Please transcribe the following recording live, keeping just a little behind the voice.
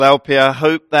Philadelphia. I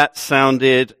hope that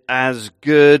sounded as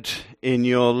good in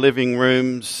your living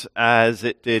rooms as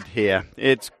it did here.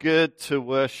 It's good to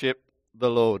worship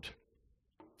the Lord.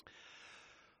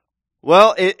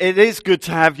 Well, it is good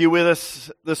to have you with us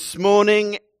this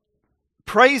morning.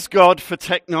 Praise God for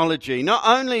technology. Not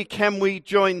only can we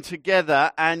join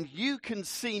together and you can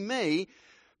see me,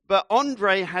 but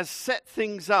Andre has set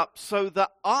things up so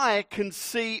that I can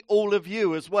see all of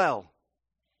you as well.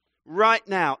 Right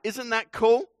now. Isn't that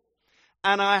cool?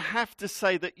 And I have to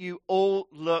say that you all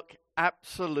look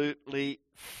absolutely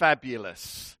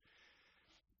fabulous.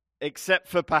 Except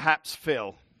for perhaps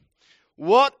Phil.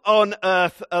 What on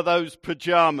earth are those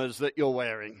pajamas that you're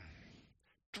wearing?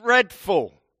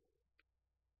 Dreadful.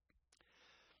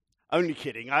 Only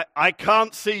kidding. I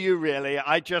can't see you really.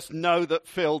 I just know that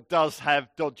Phil does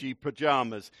have dodgy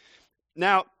pajamas.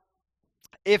 Now,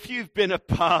 if you've been a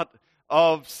part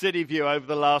of City View over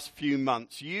the last few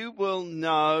months, you will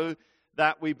know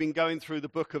that we've been going through the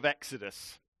book of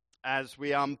Exodus as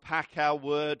we unpack our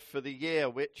word for the year,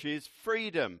 which is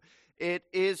freedom. It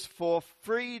is for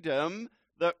freedom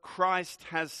that Christ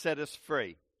has set us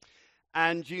free.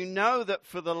 And you know that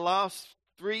for the last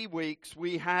 3 weeks,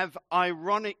 we have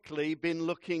ironically been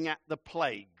looking at the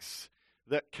plagues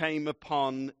that came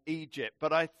upon Egypt.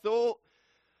 But I thought,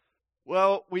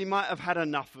 well, we might have had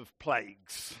enough of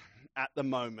plagues at the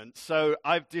moment. So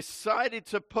I've decided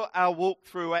to put our walk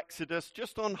through Exodus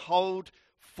just on hold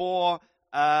for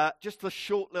just a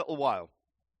short little while.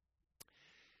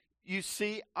 You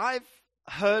see, I've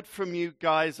heard from you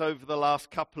guys over the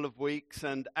last couple of weeks,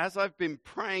 and as I've been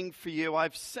praying for you,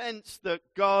 I've sensed that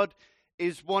God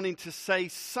is wanting to say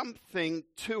something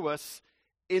to us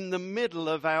in the middle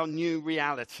of our new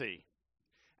reality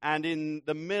and in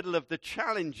the middle of the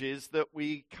challenges that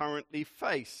we currently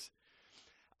face.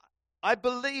 I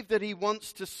believe that he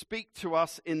wants to speak to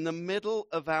us in the middle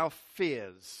of our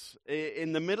fears,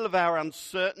 in the middle of our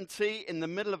uncertainty, in the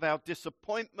middle of our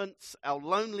disappointments, our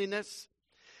loneliness.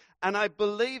 And I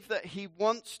believe that he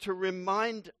wants to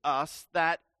remind us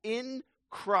that in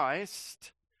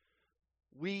Christ,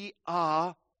 we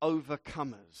are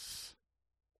overcomers.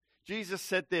 Jesus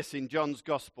said this in John's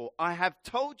Gospel, "I have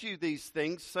told you these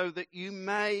things so that you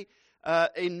may,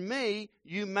 in me,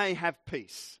 you may have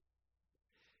peace.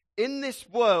 In this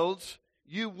world,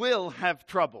 you will have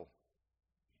trouble.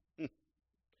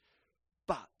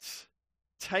 But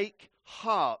take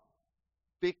heart,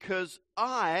 because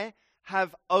I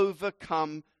have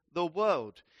overcome the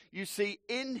world." You see,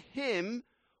 in him,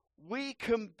 we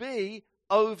can be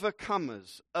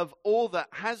overcomers of all that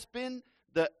has been,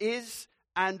 that is,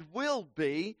 and will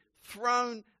be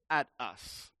thrown at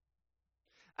us.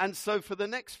 And so for the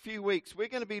next few weeks, we're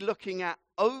going to be looking at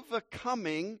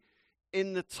overcoming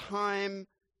in the time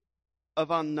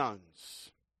of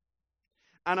unknowns.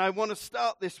 And I want to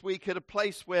start this week at a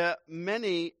place where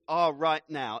many are right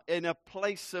now, in a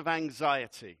place of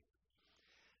anxiety.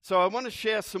 So I want to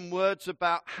share some words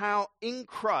about how in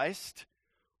Christ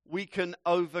we can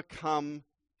overcome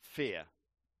fear.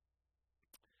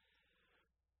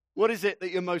 What is it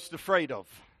that you're most afraid of?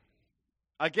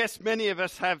 I guess many of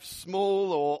us have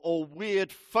small or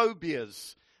weird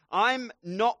phobias. I'm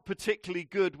not particularly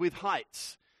good with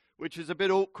heights, which is a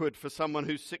bit awkward for someone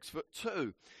who's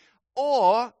 6'2",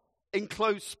 or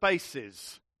enclosed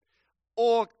spaces,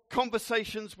 or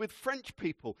conversations with French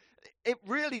people. It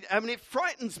really, it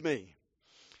frightens me.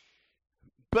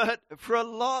 But for a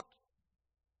lot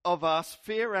of us,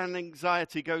 fear and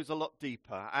anxiety goes a lot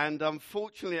deeper. And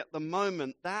unfortunately, at the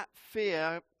moment, that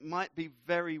fear might be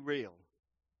very real.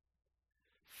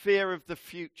 Fear of the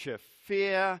future,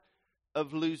 fear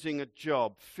of losing a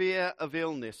job, fear of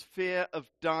illness, fear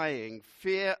of dying,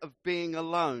 fear of being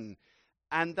alone.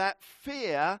 And that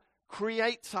fear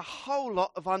creates a whole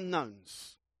lot of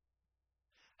unknowns.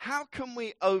 How can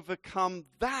we overcome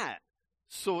that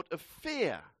sort of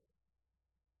fear?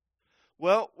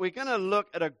 Well, we're going to look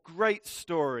at a great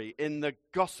story in the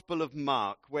Gospel of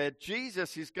Mark, where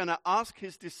Jesus is going to ask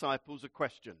his disciples a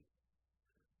question.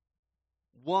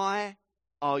 Why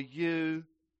are you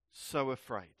so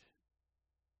afraid?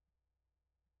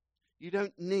 You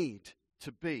don't need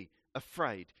to be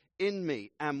afraid. In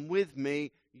me and with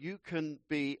me, you can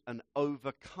be an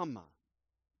overcomer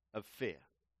of fear.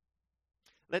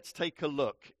 Let's take a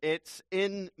look. It's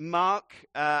in Mark.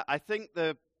 I think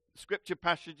the scripture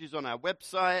passage is on our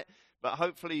website, but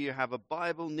hopefully you have a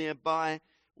Bible nearby.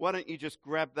 Why don't you just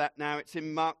grab that now? It's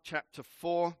in Mark chapter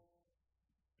 4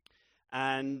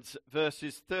 and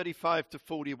verses 35 to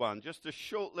 41. Just a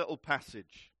short little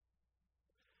passage.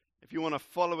 If you want to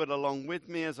follow it along with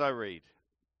me as I read.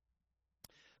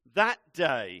 That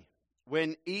day,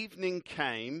 when evening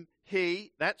came,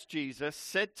 he, that's Jesus,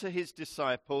 said to his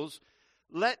disciples,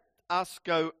 "Let us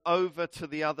go over to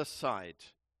the other side."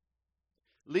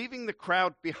 Leaving the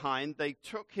crowd behind, they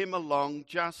took him along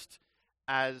just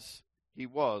as he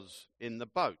was in the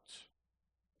boat.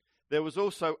 There was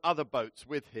also other boats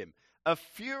with him. A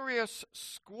furious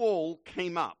squall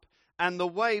came up, and the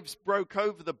waves broke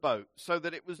over the boat so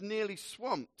that it was nearly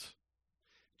swamped.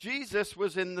 Jesus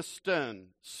was in the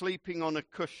stern, sleeping on a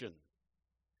cushion.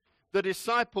 The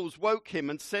disciples woke him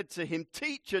and said to him,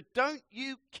 "Teacher, don't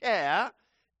you care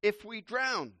if we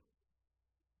drown?"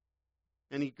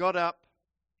 And he got up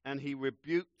and he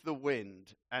rebuked the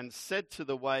wind and said to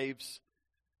the waves,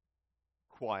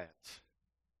 "Quiet,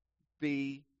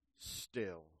 be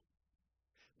still."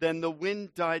 Then the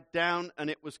wind died down and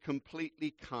it was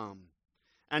completely calm.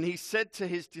 And he said to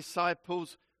his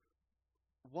disciples,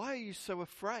 "Why are you so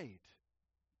afraid?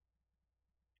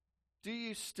 Do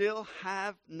you still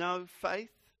have no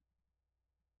faith?"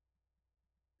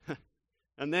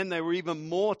 And then they were even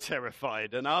more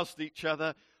terrified and asked each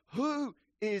other, "Who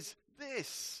is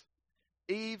this?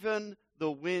 Even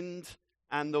the wind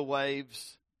and the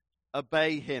waves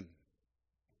obey him."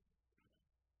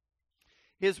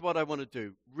 Here's what I want to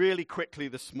do really quickly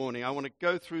this morning. I want to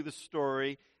go through the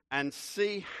story and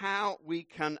see how we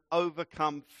can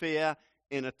overcome fear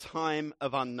in a time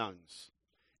of unknowns,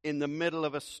 in the middle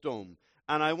of a storm.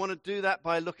 And I want to do that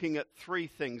by looking at three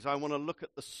things. I want to look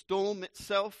at the storm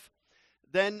itself.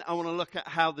 Then I want to look at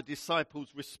how the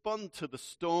disciples respond to the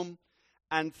storm.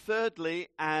 And thirdly,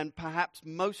 and perhaps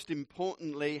most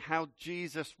importantly, how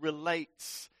Jesus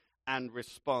relates and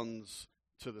responds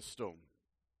to the storm.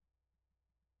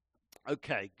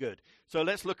 Okay, good. So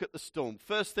let's look at the storm.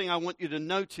 First thing I want you to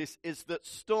notice is that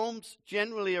storms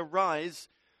generally arise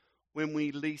when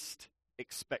we least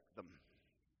expect them.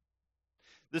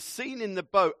 The scene in the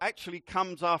boat actually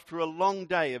comes after a long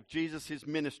day of Jesus'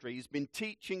 ministry. He's been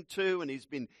teaching to and he's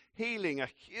been healing a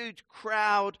huge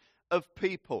crowd of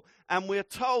people. And we're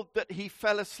told that he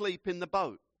fell asleep in the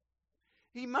boat.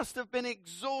 He must have been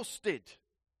exhausted.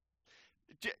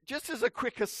 Just as a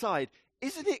quick aside,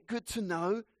 isn't it good to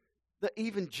know that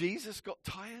even Jesus got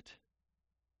tired?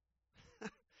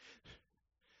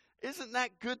 Isn't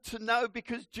that good to know?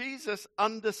 Because Jesus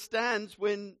understands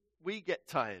when we get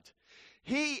tired.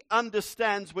 He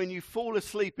understands when you fall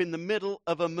asleep in the middle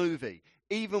of a movie,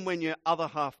 even when your other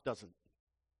half doesn't.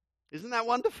 Isn't that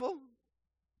wonderful?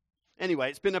 Anyway,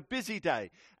 it's been a busy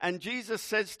day. And Jesus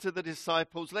says to the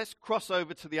disciples, "Let's cross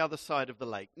over to the other side of the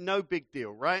lake." No big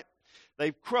deal, right?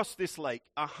 They've crossed this lake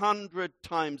 100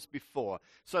 times before.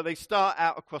 So they start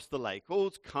out across the lake.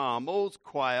 All's calm, all's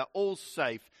quiet, all's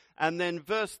safe. And then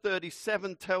verse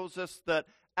 37 tells us that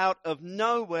out of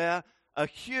nowhere, a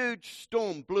huge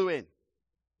storm blew in,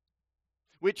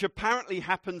 which apparently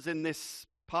happens in this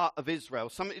part of Israel.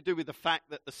 Something to do with the fact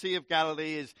that the Sea of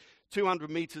Galilee is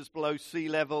 200 meters below sea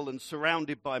level and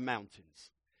surrounded by mountains.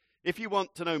 If you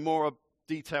want to know more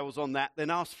details on that, then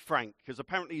ask Frank, because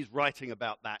apparently he's writing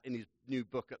about that in his new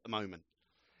book at the moment.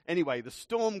 Anyway, the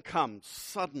storm comes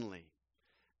suddenly,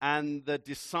 and the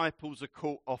disciples are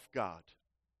caught off guard.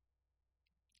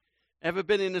 Ever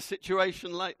been in a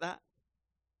situation like that?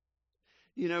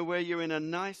 You know, where you're in a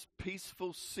nice,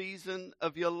 peaceful season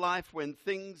of your life when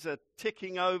things are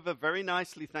ticking over very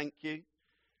nicely, thank you.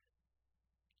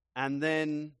 And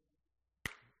then,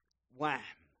 wham,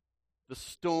 the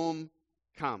storm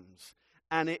comes.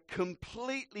 And it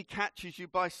completely catches you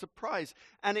by surprise.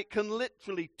 And it can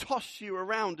literally toss you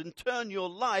around and turn your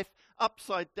life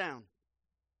upside down.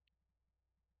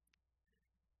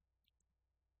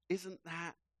 Isn't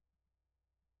that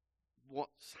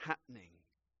what's happening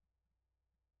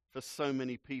for so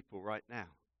many people right now?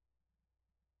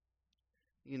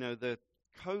 You know, the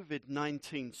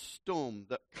COVID-19 storm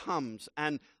that comes,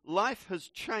 and life has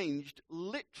changed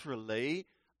literally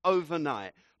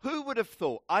overnight. Who would have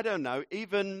thought, I don't know,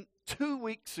 even 2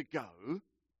 weeks ago,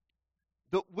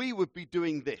 that we would be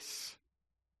doing this?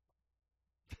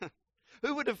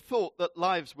 Who would have thought that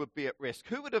lives would be at risk?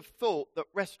 Who would have thought that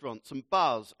restaurants and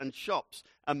bars and shops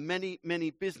and many, many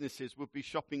businesses would be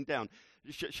shutting down?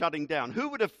 Who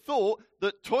would have thought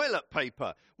that toilet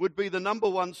paper would be the number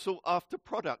one sought after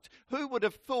product? Who would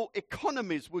have thought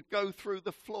economies would go through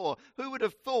the floor? Who would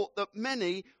have thought that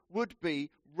many would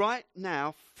be right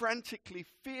now frantically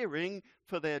fearing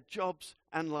for their jobs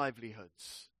and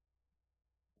livelihoods?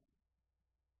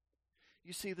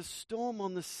 You see, the storm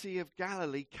on the Sea of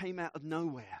Galilee came out of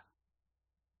nowhere.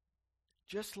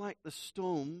 Just like the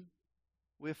storm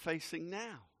we're facing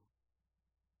now.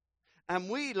 And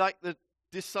we, like the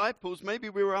disciples, maybe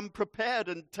we were unprepared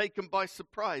and taken by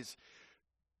surprise.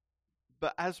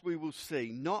 But as we will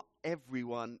see, not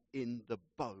everyone in the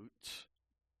boat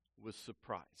was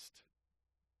surprised.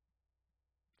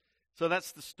 So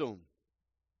that's the storm.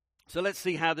 So let's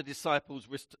see how the disciples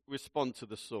respond to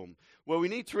the storm. Well, we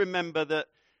need to remember that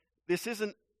this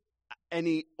isn't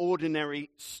any ordinary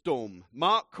storm.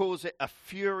 Mark calls it a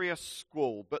furious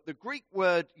squall, but the Greek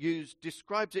word used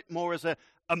describes it more as a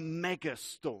mega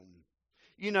storm.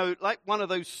 You know, like one of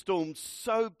those storms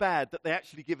so bad that they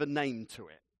actually give a name to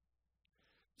it.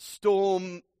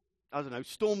 Storm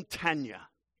Tanya.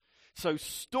 So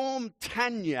Storm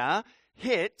Tanya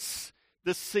hits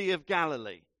the Sea of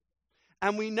Galilee.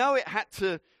 And we know it had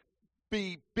to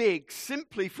be big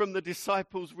simply from the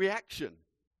disciples' reaction.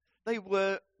 They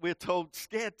were, we're told,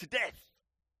 scared to death.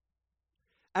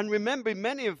 And remember,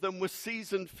 many of them were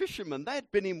seasoned fishermen. They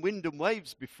had been in wind and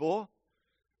waves before,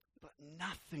 but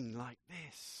nothing like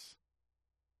this.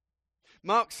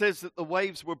 Mark says that the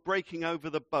waves were breaking over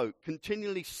the boat,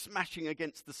 continually smashing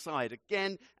against the side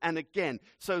again and again,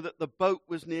 so that the boat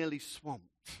was nearly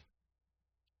swamped.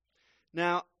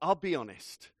 Now, I'll be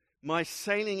honest. My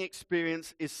sailing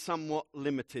experience is somewhat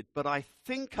limited, but I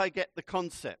think I get the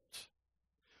concept.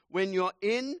 When you're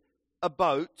in a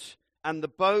boat and the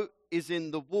boat is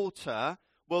in the water,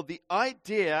 well, the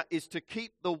idea is to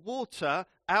keep the water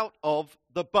out of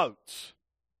the boat.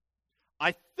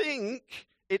 I think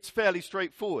it's fairly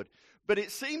straightforward, but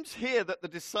it seems here that the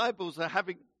disciples are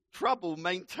having trouble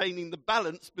maintaining the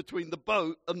balance between the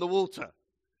boat and the water.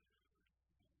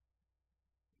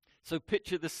 So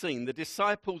picture the scene. The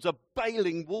disciples are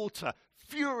bailing water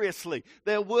furiously.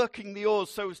 They're working the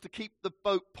oars so as to keep the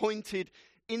boat pointed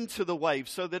into the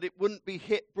waves so that it wouldn't be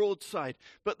hit broadside.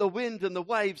 But the wind and the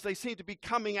waves, they seem to be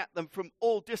coming at them from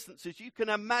all distances. You can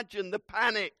imagine the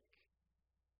panic.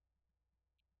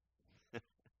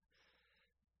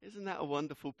 Isn't that a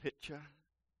wonderful picture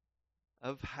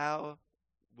of how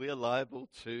we're liable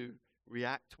to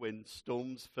react when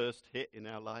storms first hit in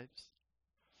our lives?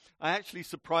 I actually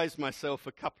surprised myself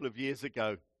a couple of years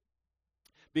ago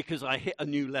because I hit a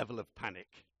new level of panic.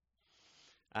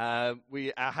 Our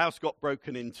house got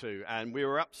broken into, and we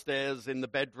were upstairs in the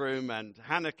bedroom, and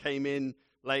Hannah came in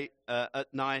late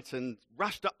at night and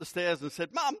rushed up the stairs and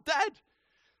said, "Mum, Dad,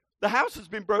 the house has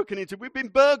been broken into. We've been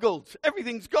burgled.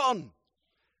 Everything's gone."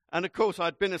 And of course,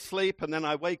 I'd been asleep, and then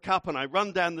I wake up and I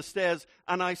run down the stairs,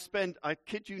 and I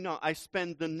kid you not, I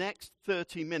spend the next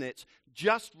 30 minutes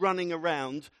just running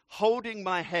around, holding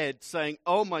my head, saying,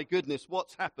 "Oh my goodness,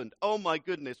 what's happened? Oh my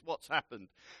goodness, what's happened?"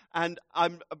 And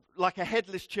I'm like a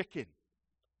headless chicken.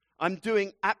 I'm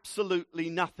doing absolutely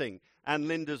nothing. And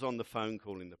Linda's on the phone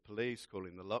calling the police,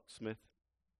 calling the locksmith.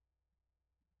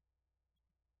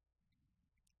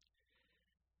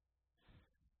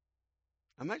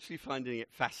 I'm actually finding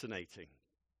it fascinating,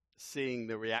 seeing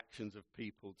the reactions of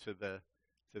people to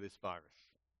this virus.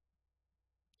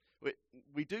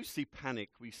 We do see panic,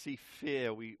 we see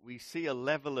fear, we see a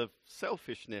level of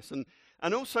selfishness,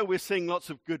 and also we're seeing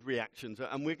lots of good reactions,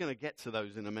 and we're going to get to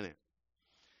those in a minute.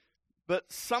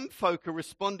 But some folk are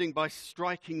responding by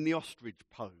striking the ostrich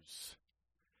pose.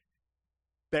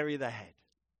 Bury the head.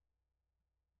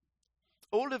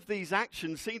 All of these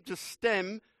actions seem to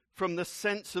stem from the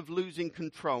sense of losing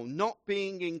control, not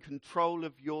being in control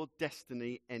of your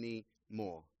destiny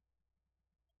anymore.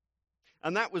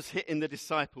 And that was hitting the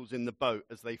disciples in the boat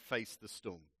as they faced the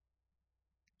storm.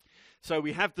 So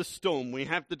we have the storm, we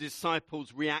have the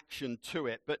disciples' reaction to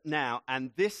it, but now,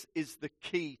 and this is the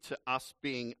key to us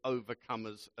being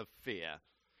overcomers of fear,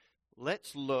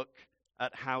 let's look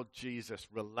at how Jesus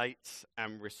relates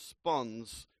and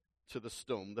responds to the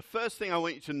storm. The first thing I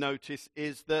want you to notice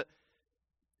is that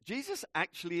Jesus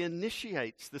actually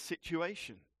initiates the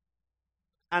situation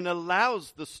and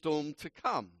allows the storm to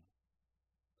come.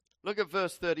 Look at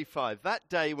verse 35. That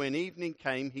day when evening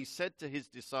came, he said to his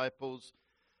disciples,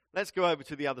 "Let's go over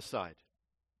to the other side."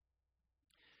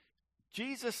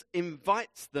 Jesus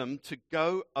invites them to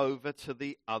go over to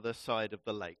the other side of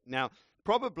the lake. Now,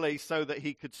 probably so that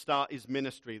he could start his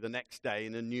ministry the next day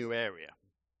in a new area.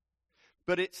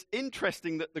 But it's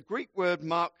interesting that the Greek word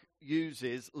Mark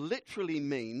uses literally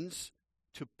means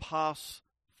to pass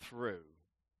through.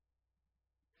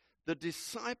 The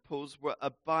disciples were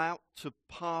about to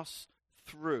pass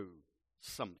through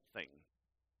something.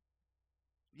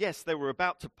 Yes, they were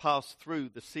about to pass through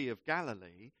the Sea of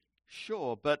Galilee,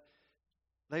 sure, but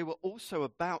they were also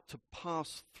about to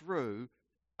pass through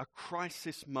a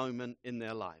crisis moment in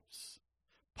their lives,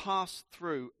 pass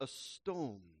through a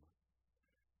storm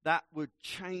that would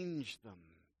change them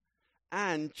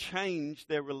and change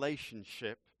their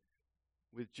relationship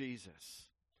with Jesus.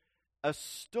 A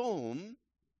storm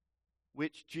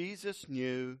which Jesus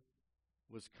knew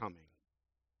was coming.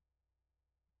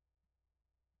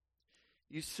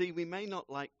 You see, we may not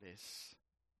like this,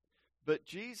 but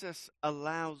Jesus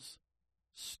allows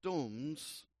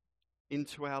storms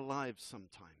into our lives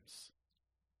sometimes.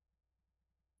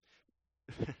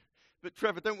 But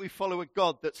Trevor, don't we follow a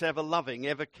God that's ever loving,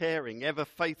 ever caring, ever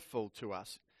faithful to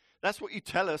us? That's what you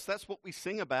tell us. That's what we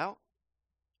sing about.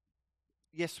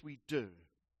 Yes, we do.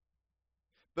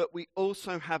 But we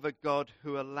also have a God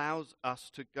who allows us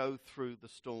to go through the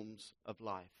storms of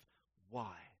life.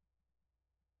 Why?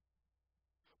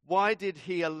 Why did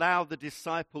he allow the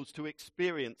disciples to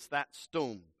experience that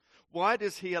storm? Why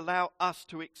does he allow us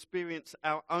to experience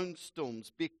our own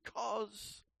storms?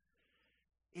 Because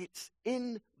it's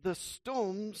in the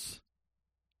storms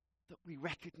that we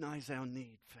recognize our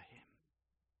need for him.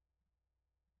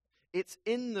 It's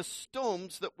in the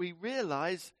storms that we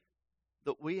realize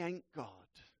that we ain't God.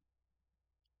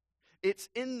 It's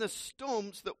in the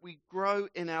storms that we grow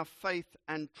in our faith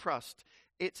and trust.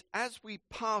 It's as we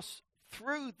pass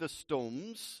through the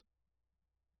storms,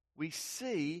 we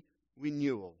see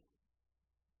renewal.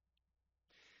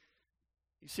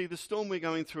 You see, the storm we're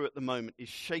going through at the moment is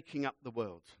shaking up the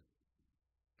world.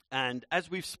 And as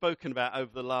we've spoken about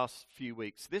over the last few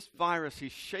weeks, this virus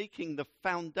is shaking the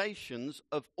foundations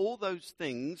of all those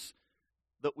things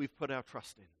that we've put our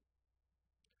trust in.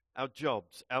 Our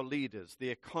jobs, our leaders, the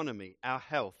economy, our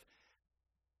health.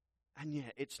 And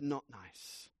yet, it's not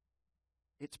nice.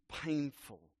 It's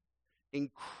painful,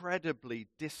 incredibly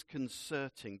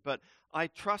disconcerting. But I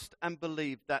trust and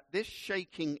believe that this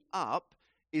shaking up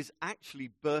is actually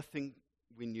birthing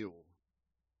renewal.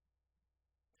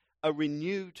 A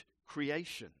renewed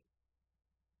creation.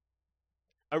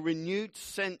 A renewed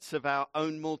sense of our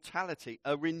own mortality.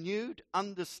 A renewed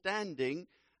understanding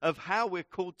of how we're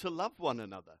called to love one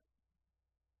another.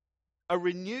 A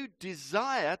renewed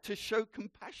desire to show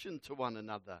compassion to one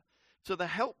another, to the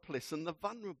helpless and the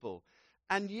vulnerable.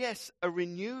 And yes, a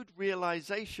renewed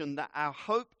realization that our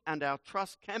hope and our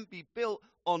trust can be built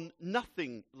on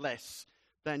nothing less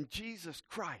than Jesus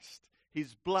Christ,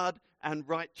 his blood and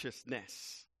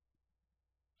righteousness.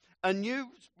 A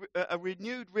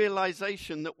renewed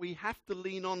realization that we have to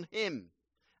lean on him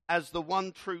as the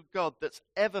one true God that's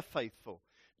ever faithful,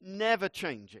 never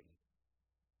changing.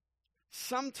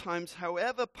 Sometimes,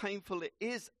 however painful it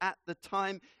is at the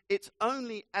time, it's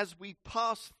only as we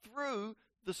pass through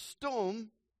the storm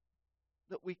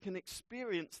that we can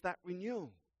experience that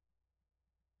renewal.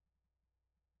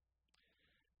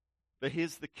 But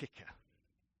here's the kicker.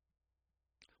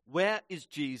 Where is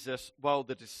Jesus while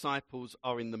the disciples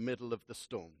are in the middle of the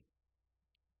storm?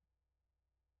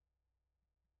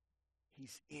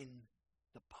 He's in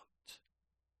the boat.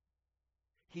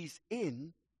 He's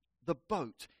in the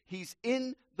boat. He's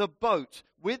in the boat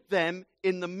with them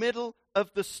in the middle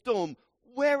of the storm.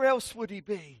 Where else would he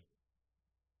be?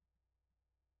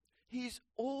 He's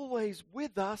always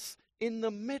with us in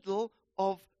the middle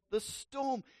of the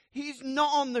storm. He's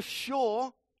not on the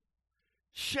shore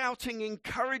shouting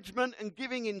encouragement and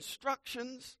giving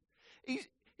instructions.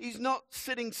 He's not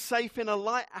sitting safe in a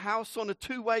lighthouse on a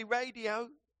two-way radio.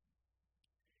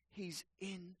 He's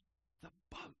in the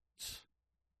boat.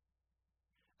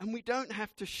 And we don't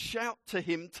have to shout to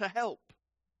him to help.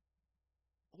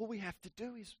 All we have to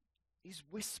do is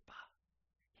whisper.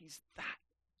 He's that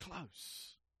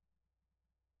close.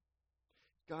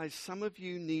 Guys, some of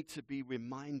you need to be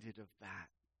reminded of that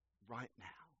right now.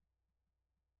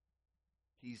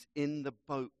 He's in the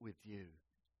boat with you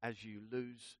as you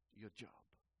lose your job.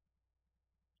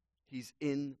 He's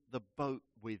in the boat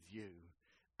with you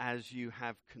as you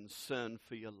have concern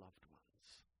for your loved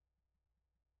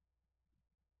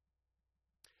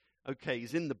ones. Okay,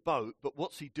 he's in the boat, but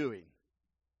what's he doing?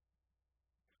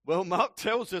 Well, Mark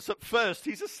tells us at first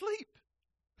he's asleep.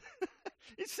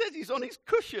 It says he's on his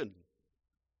cushion.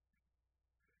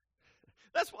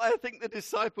 That's why I think the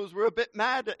disciples were a bit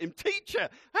mad at him. Teacher,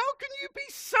 how can you be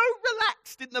so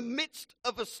relaxed in the midst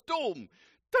of a storm?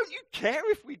 Don't you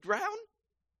care if we drown?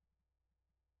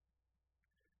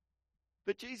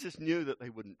 But Jesus knew that they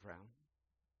wouldn't drown.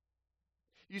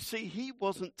 You see, he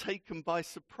wasn't taken by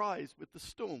surprise with the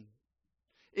storm.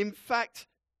 In fact,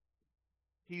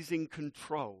 he's in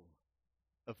control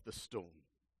of the storm.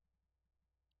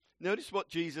 Notice what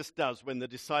Jesus does when the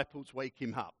disciples wake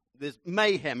him up. There's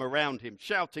mayhem around him,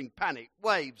 shouting, panic,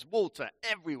 waves, water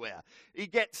everywhere. He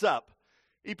gets up.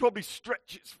 He probably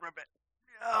stretches for a bit.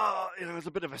 There's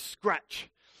a bit of a scratch.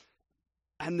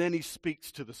 And then he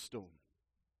speaks to the storm.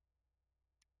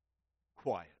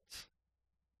 Quiet.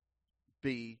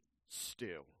 Be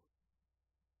still.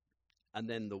 And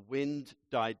then the wind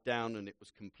died down and it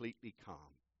was completely calm.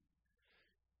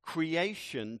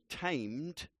 creation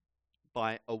tamed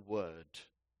by a word,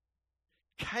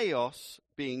 chaos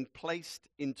being placed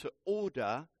into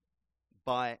order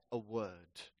by a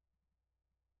word.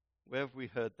 Where have we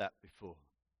heard that before?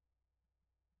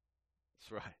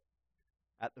 That's right.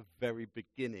 At the very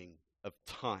beginning of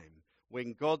time,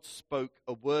 when God spoke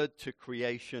a word to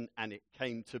creation and it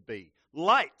came to be.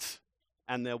 Light,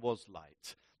 and there was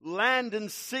light. Land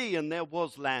and sea, and there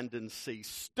was land and sea.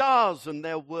 Stars, and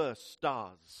there were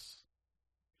stars.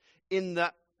 In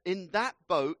that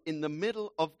boat, in the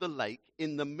middle of the lake,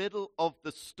 in the middle of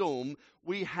the storm,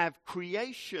 we have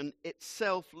creation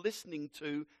itself listening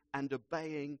to and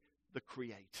obeying the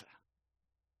Creator.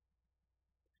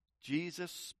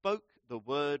 Jesus spoke the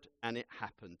word and it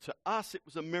happened. To us, it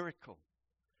was a miracle.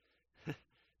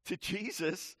 To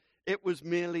Jesus, it was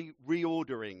merely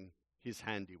reordering his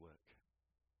handiwork.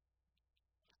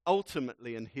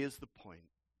 Ultimately, and here's the point,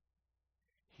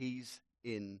 he's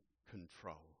in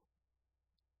control,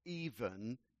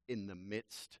 even in the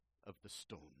midst of the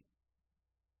storm.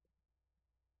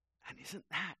 And isn't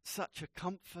that such a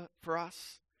comfort for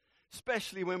us?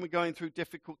 Especially when we're going through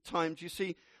difficult times. You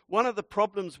see, one of the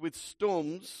problems with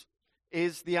storms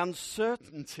is the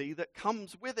uncertainty that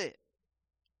comes with it.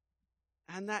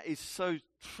 And that is so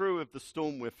true of the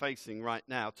storm we're facing right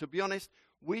now. To be honest,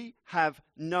 we have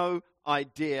no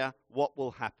idea what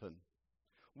will happen.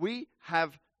 We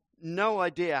have no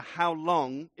idea how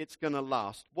long it's going to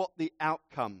last, what the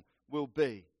outcome will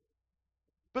be.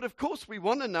 But of course we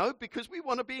want to know because we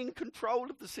want to be in control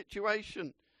of the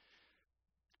situation.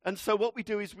 And so what we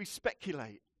do is we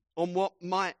speculate on what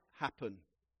might happen.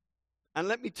 And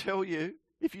let me tell you,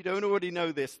 if you don't already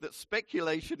know this, that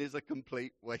speculation is a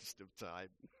complete waste of time.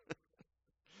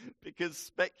 Because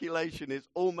speculation is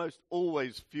almost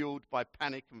always fueled by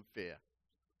panic and fear.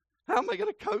 How am I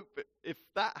going to cope if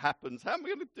that happens? How am I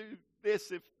going to do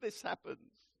this if this happens?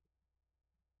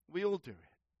 We all do it.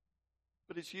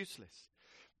 But it's useless.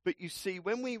 But you see,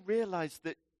 when we realize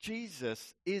that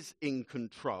Jesus is in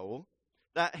control,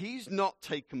 that he's not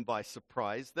taken by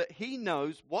surprise, that he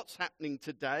knows what's happening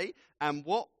today and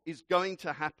what is going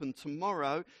to happen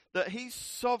tomorrow, that he's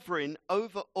sovereign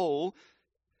over all,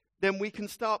 then we can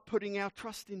start putting our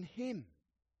trust in him,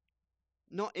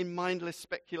 not in mindless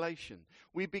speculation.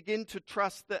 We begin to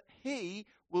trust that he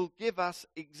will give us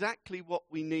exactly what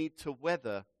we need to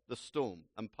weather the storm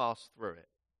and pass through it.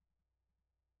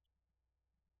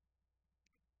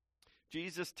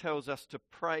 Jesus tells us to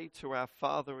pray to our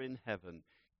Father in heaven,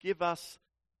 give us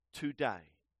today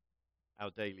our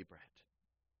daily bread.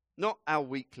 Not our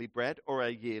weekly bread or our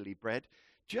yearly bread.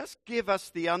 Just give us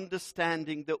the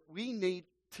understanding that we need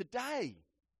today.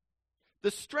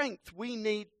 The strength we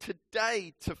need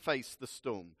today to face the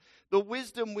storm. The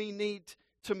wisdom we need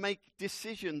to make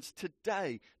decisions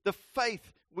today. The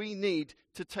faith we need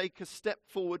to take a step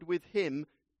forward with him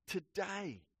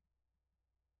today.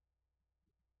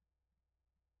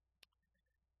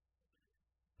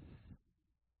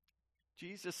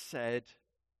 Jesus said,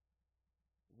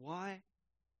 "Why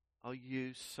are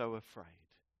you so afraid?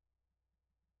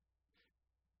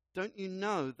 Don't you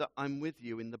know that I'm with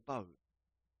you in the boat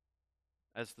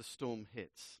as the storm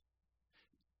hits?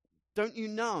 Don't you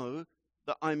know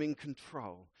that I'm in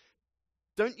control?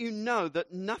 Don't you know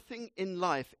that nothing in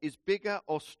life is bigger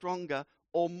or stronger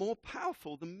or more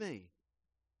powerful than me?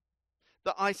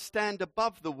 That I stand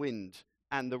above the wind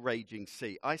and the raging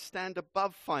sea. I stand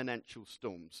above financial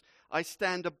storms. I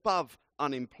stand above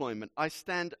unemployment. I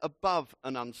stand above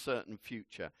an uncertain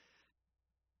future.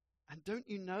 And don't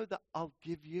you know that I'll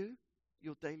give you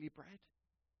your daily bread?"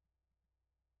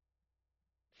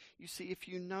 You see, if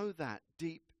you know that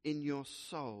deep in your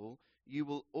soul, you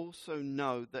will also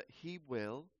know that he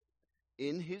will,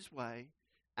 in his way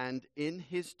and in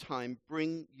his time,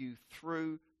 bring you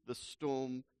through the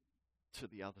storm to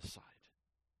the other side.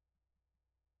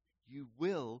 You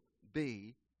will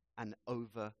be an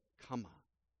overcomer.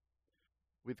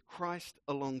 With Christ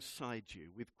alongside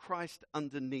you, with Christ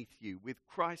underneath you, with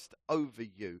Christ over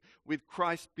you, with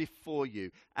Christ before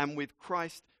you, and with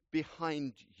Christ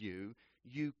behind you,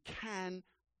 you can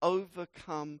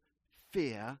overcome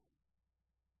fear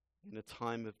in a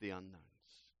time of the unknowns.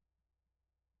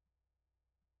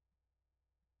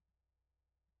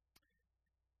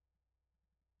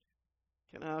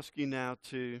 Can I ask you now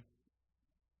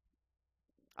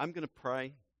I'm going to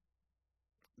pray.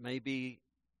 Maybe,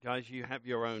 guys, you have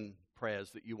your own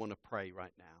prayers that you want to pray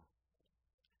right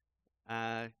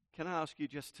now. Can I ask you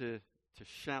just to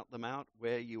shout them out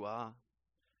where you are?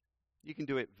 You can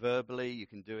do it verbally. You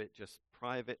can do it just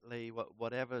privately,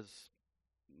 whatever's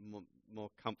more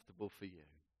comfortable for you.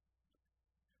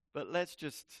 But let's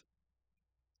just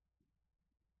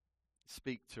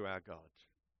Speak to our God,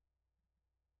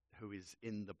 who is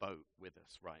in the boat with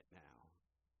us right now.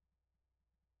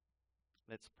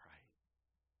 Let's pray.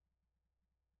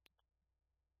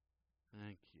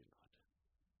 Thank you,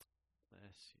 Lord.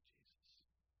 Bless you, Jesus.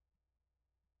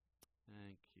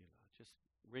 Thank you, Lord. Just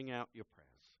ring out your prayers.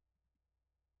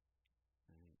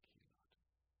 Thank you, Lord.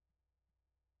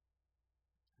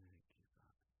 Thank you,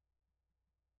 Father.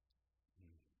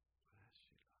 Bless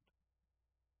you, Lord.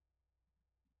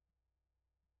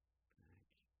 Thank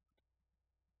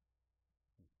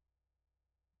you.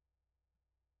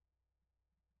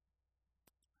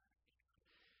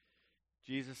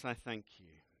 Jesus, I thank you.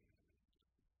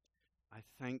 I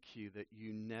thank you that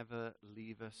you never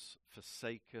leave us,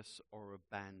 forsake us, or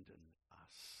abandon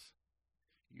us.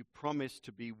 You promise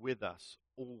to be with us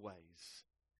always.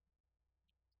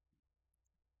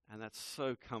 And that's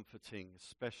so comforting,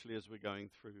 especially as we're going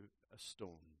through a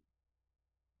storm.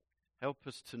 Help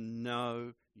us to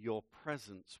know your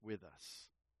presence with us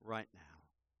right now.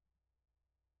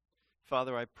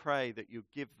 Father, I pray that you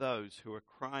give those who are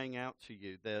crying out to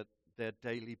you their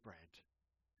daily bread.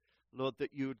 Lord,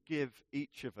 that you would give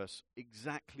each of us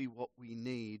exactly what we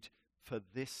need for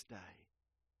this day.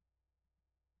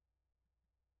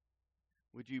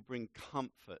 Would you bring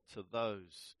comfort to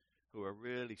those who are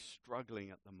really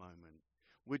struggling at the moment?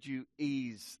 Would you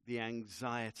ease the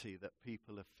anxiety that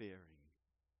people are fearing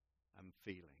and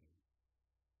feeling?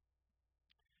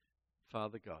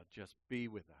 Father God, just be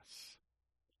with us.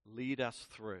 Lead us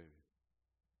through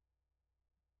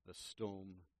the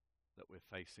storm that we're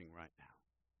facing right now.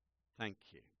 Thank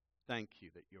you. Thank you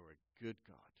that you're a good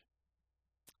God.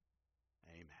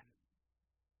 Amen.